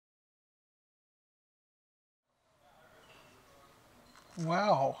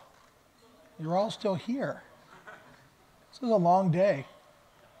Wow, you're all still here. This is a long day.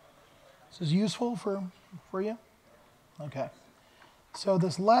 This is useful for you? Okay. So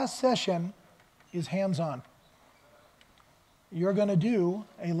this last session is hands-on. You're going to do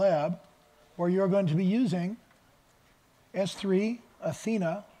a lab where you're going to be using S3,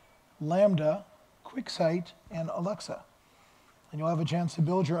 Athena, Lambda, QuickSight, and Alexa. And you'll have a chance to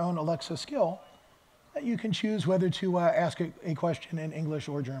build your own Alexa skill that you can choose whether to ask a question in English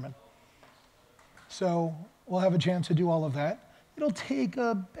or German. So we'll have a chance to do all of that. It'll take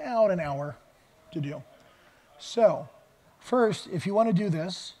about an hour to do. So first, if you want to do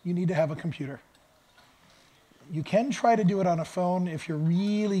this, you need to have a computer. You can try to do it on a phone if you're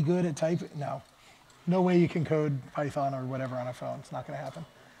really good at typing. No way you can code Python or whatever on a phone. It's not going to happen.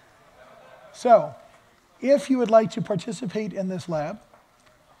 So if you would like to participate in this lab,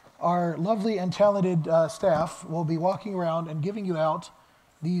 our lovely and talented staff will be walking around and giving you out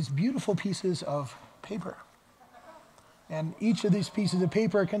these beautiful pieces of paper. And each of these pieces of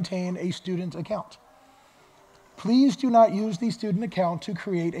paper contain a student account. Please do not use the student account to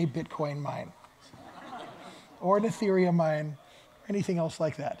create a Bitcoin mine or an Ethereum mine or anything else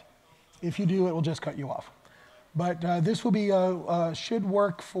like that. If you do, it will just cut you off. But this will be should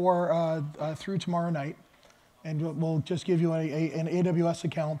work for through tomorrow night. And we'll just give you an AWS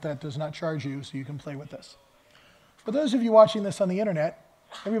account that does not charge you so you can play with this. For those of you watching this on the internet,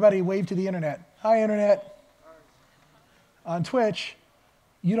 everybody wave to the internet. Hi, internet. On Twitch,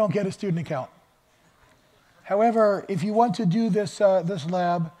 you don't get a student account. However, if you want to do this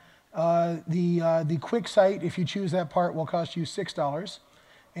lab, the QuickSight, if you choose that part, will cost you $6.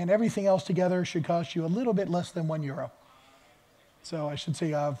 And everything else together should cost you a little bit less than €1. So I should say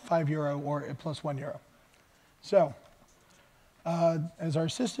 €5 or plus €1. So as our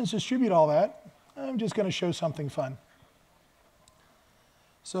assistants distribute all that, I'm just going to show something fun.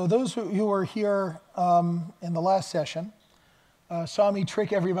 So those who were here in the last session saw me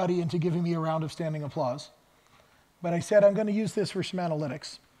trick everybody into giving me a round of standing applause. But I said I'm going to use this for some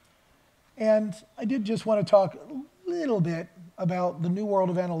analytics. And I did just want to talk a little bit about the new world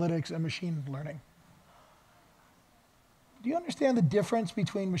of analytics and machine learning. Do you understand the difference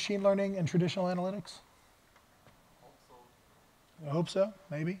between machine learning and traditional analytics? I hope so,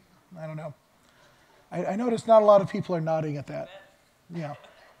 maybe. I don't know. I noticed not a lot of people are nodding at that. Yeah.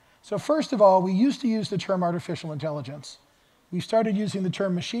 So first of all, we used to use the term artificial intelligence. We started using the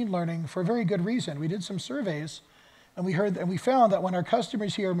term machine learning for a very good reason. We did some surveys, and we found that when our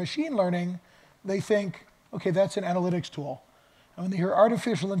customers hear machine learning, they think, okay, that's an analytics tool. And when they hear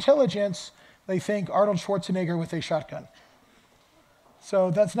artificial intelligence, they think Arnold Schwarzenegger with a shotgun. So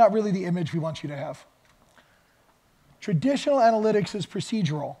that's not really the image we want you to have. Traditional analytics is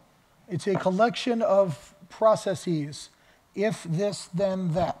procedural. It's a collection of processes. If this,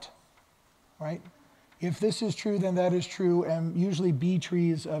 then that, right? If this is true, then that is true, and usually B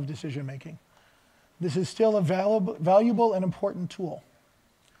trees of decision making. This is still a valuable and important tool.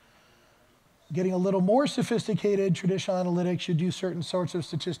 Getting a little more sophisticated, traditional analytics should do certain sorts of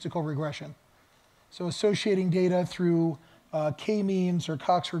statistical regression. So associating data through k-means or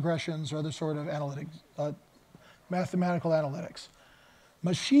Cox regressions or other sort of analytics, mathematical analytics.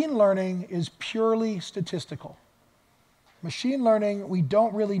 Machine learning is purely statistical. Machine learning, we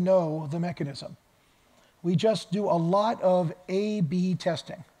don't really know the mechanism. We just do a lot of A/B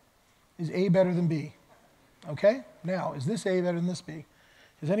testing. Is A better than B? Okay, now, is this A better than this B?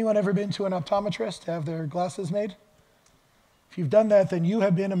 Has anyone ever been to an optometrist to have their glasses made? If you've done that, then you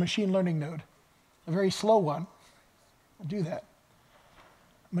have been a machine learning node, a very slow one. Do that.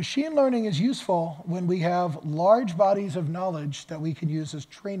 Machine learning is useful when we have large bodies of knowledge that we can use as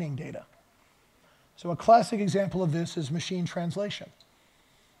training data. So a classic example of this is machine translation.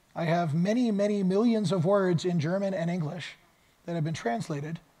 I have many, many millions of words in German and English that have been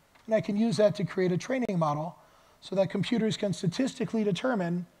translated, and I can use that to create a training model so that computers can statistically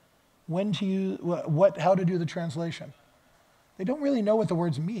determine when to use, how to do the translation. They don't really know what the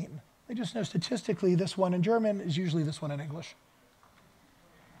words mean. They just know statistically this one in German is usually this one in English.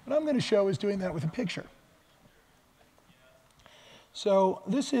 What I'm going to show is doing that with a picture. So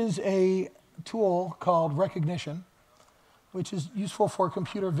this is a tool called recognition, which is useful for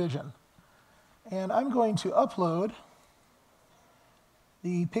computer vision. And I'm going to upload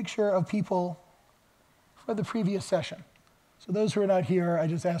the picture of people for the previous session. So those who are not here, I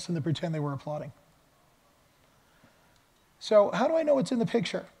just asked them to pretend they were applauding. So how do I know what's in the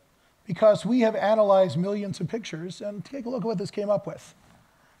picture? Because we have analyzed millions of pictures, and take a look at what this came up with.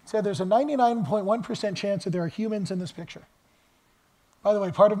 It said there's a 99.1% chance that there are humans in this picture. By the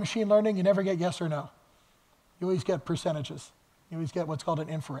way, part of machine learning, you never get yes or no. You always get percentages. You always get what's called an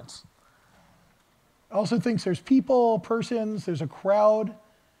inference. Also thinks there's people, persons, there's a crowd,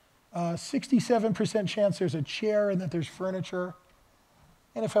 67% chance there's a chair and that there's furniture.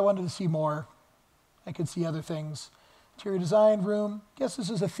 And if I wanted to see more, I could see other things. Interior design, room, guess this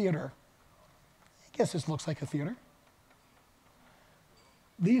is a theater. I guess this looks like a theater.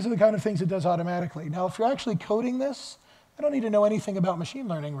 These are the kind of things it does automatically. Now, if you're actually coding this, I don't need to know anything about machine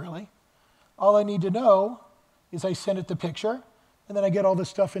learning, really. All I need to know is I send it the picture, and then I get all this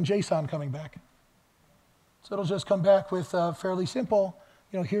stuff in JSON coming back. So it'll just come back with fairly simple,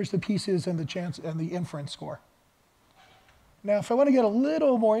 here's the pieces and the chance and the inference score. Now, if I want to get a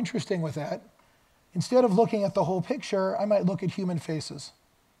little more interesting with that, instead of looking at the whole picture, I might look at human faces.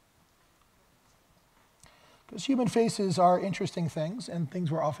 Because human faces are interesting things and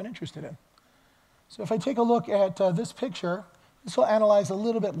things we're often interested in. So if I take a look at this picture, this will analyze a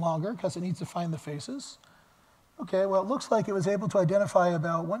little bit longer because it needs to find the faces. Okay, well, it looks like it was able to identify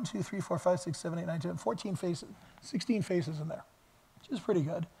about 1, 2, 3, 4, 5, 6, 7, 8, 9, 10, 14 faces, 16 faces in there, which is pretty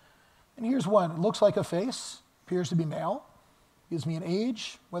good. And here's one. It looks like a face, appears to be male, gives me an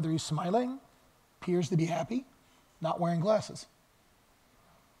age, whether he's smiling, appears to be happy, not wearing glasses.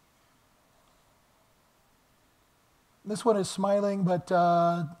 This one is smiling, but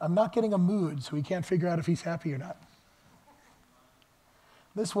I'm not getting a mood, so we can't figure out if he's happy or not.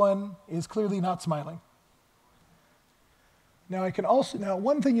 This one is clearly not smiling. Now,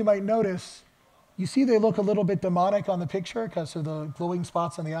 one thing you might notice, you see they look a little bit demonic on the picture because of the glowing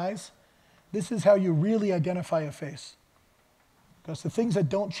spots on the eyes. This is how you really identify a face. Because the things that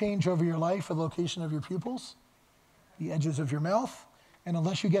don't change over your life are the location of your pupils, the edges of your mouth, and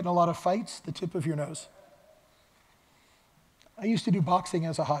unless you get in a lot of fights, the tip of your nose. I used to do boxing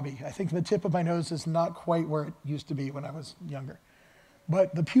as a hobby. I think the tip of my nose is not quite where it used to be when I was younger.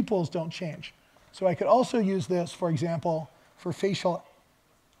 But the pupils don't change. So I could also use this, for example, for face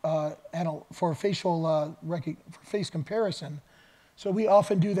comparison. So we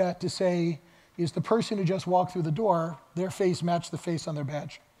often do that to say, is the person who just walked through the door, their face match the face on their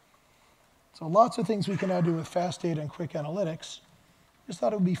badge? So lots of things we can now do with fast data and quick analytics. Just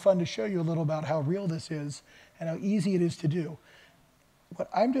thought it would be fun to show you a little about how real this is and how easy it is to do. What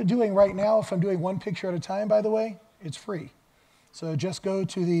I'm doing right now, if I'm doing one picture at a time, by the way, it's free. So just go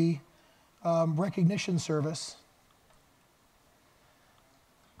to the recognition service.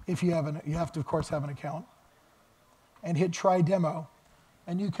 If you have to, of course, have an account. And hit try demo.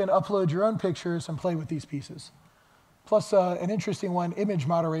 And you can upload your own pictures and play with these pieces. Plus an interesting one, image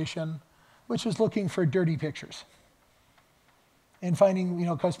moderation, which is looking for dirty pictures. And finding,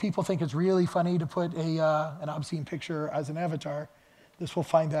 because people think it's really funny to put an obscene picture as an avatar, this will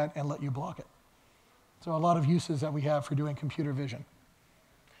find that and let you block it. So a lot of uses that we have for doing computer vision.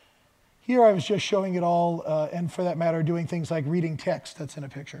 Here I was just showing it all, and for that matter, doing things like reading text that's in a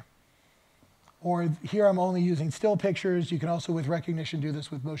picture. Or here I'm only using still pictures. You can also, with recognition, do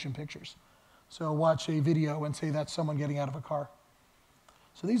this with motion pictures. So watch a video and say that's someone getting out of a car.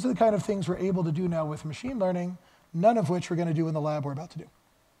 So these are the kind of things we're able to do now with machine learning, none of which we're going to do in the lab we're about to do.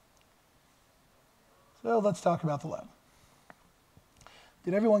 So let's talk about the lab.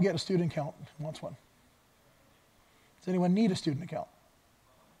 Did everyone get a student account? Who wants one? Does anyone need a student account?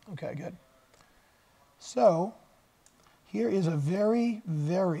 Okay, good. So here is a very,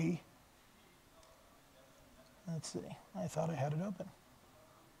 very, let's see, I thought I had it open.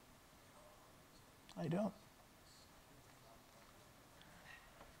 I don't.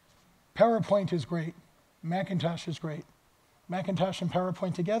 PowerPoint is great. Macintosh is great. Macintosh and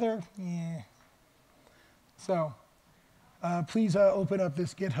PowerPoint together, yeah. So please open up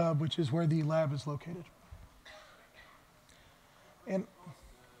this GitHub, which is where the lab is located. And,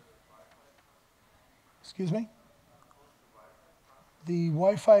 excuse me? The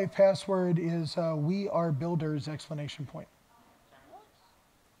Wi-Fi password is "We Are Builders!" exclamation point.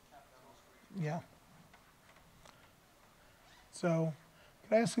 Yeah. So,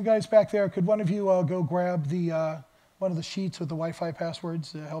 could I ask the guys back there, could one of you go grab the one of the sheets with the Wi-Fi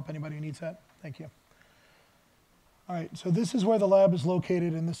passwords to help anybody who needs that? Thank you. All right, so this is where the lab is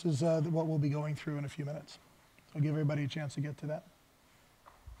located, and this is what we'll be going through in a few minutes. I'll give everybody a chance to get to that.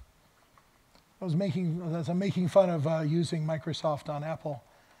 As I'm making fun of using Microsoft on Apple,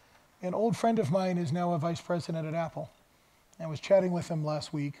 an old friend of mine is now a vice president at Apple. I was chatting with him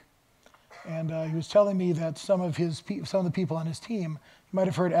last week, and he was telling me that some of the people on his team, you might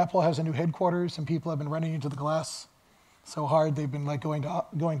have heard Apple has a new headquarters, and people have been running into the glass so hard they've been like going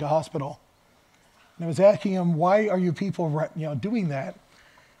to hospital. And I was asking him, why are you people doing that?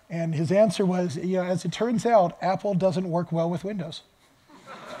 And his answer was, as it turns out, Apple doesn't work well with Windows.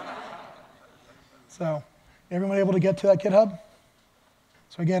 So, everyone able to get to that GitHub?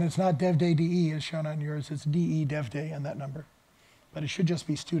 So again, it's not DevDay DE as shown on yours, it's DE DevDay and that number. But it should just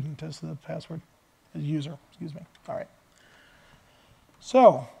be student as the password, as user, excuse me. All right.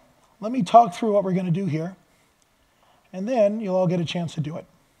 So let me talk through what we're going to do here, and then you'll all get a chance to do it.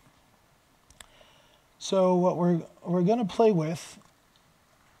 So what we're going to play with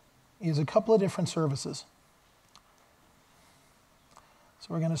is a couple of different services. So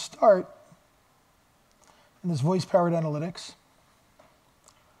we're going to start in this voice-powered analytics.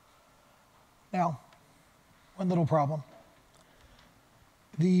 Now, one little problem.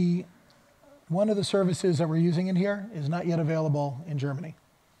 One of the services that we're using in here is not yet available in Germany.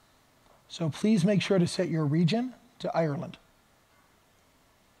 So please make sure to set your region to Ireland.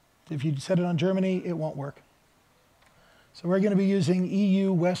 If you set it on Germany, it won't work. So we're going to be using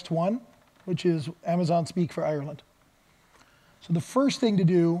EU West 1, which is Amazon speak for Ireland. So the first thing to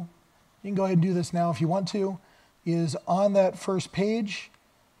do, you can go ahead and do this now if you want to, is on that first page,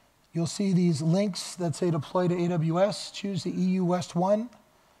 you'll see these links that say deploy to AWS. Choose the EU West 1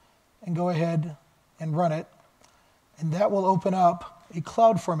 and go ahead and run it. And that will open up a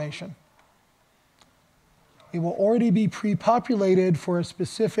cloud formation. It will already be pre-populated for a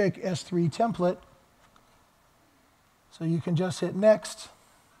specific S3 template. So you can just hit next.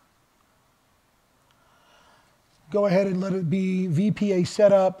 Go ahead and let it be VPA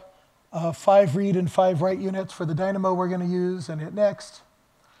setup, 5 read and 5 write units for the Dynamo we're going to use, and hit next.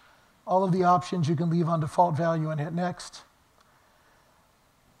 All of the options you can leave on default value and hit next.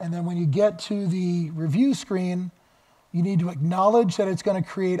 And then when you get to the review screen, you need to acknowledge that it's going to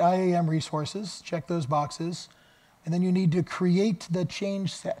create IAM resources. Check those boxes. And then you need to create the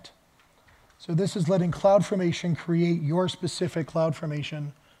change set. So this is letting CloudFormation create your specific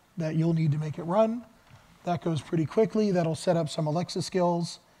CloudFormation that you'll need to make it run. That goes pretty quickly. That'll set up some Alexa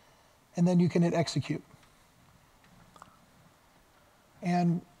skills. And then you can hit execute.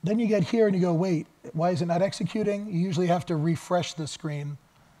 And then you get here and you go, wait, why is it not executing? You usually have to refresh the screen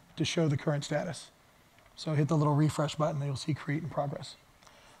to show the current status. So hit the little refresh button and you'll see create in progress.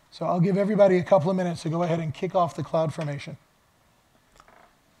 So I'll give everybody a couple of minutes to go ahead and kick off the CloudFormation.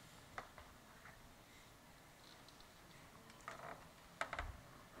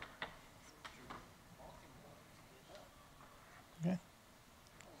 Okay.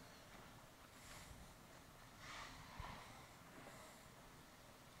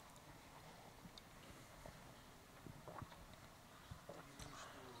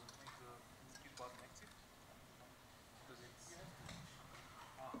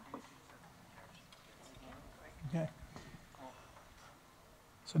 Okay.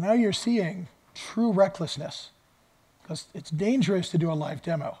 So now you're seeing true recklessness, because it's dangerous to do a live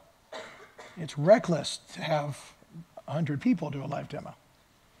demo. It's reckless to have 100 people do a live demo.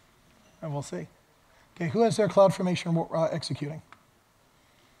 And we'll see. Okay, who has their CloudFormation executing?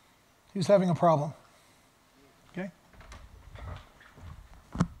 Who's having a problem? Okay.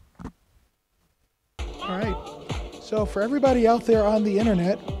 All right. So for everybody out there on the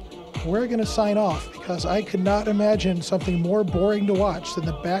internet, we're going to sign off because I could not imagine something more boring to watch than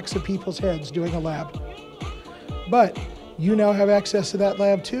the backs of people's heads doing a lab. But you now have access to that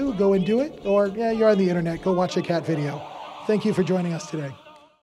lab too. Go and do it. Or, yeah, you're on the internet. Go watch a cat video. Thank you for joining us today.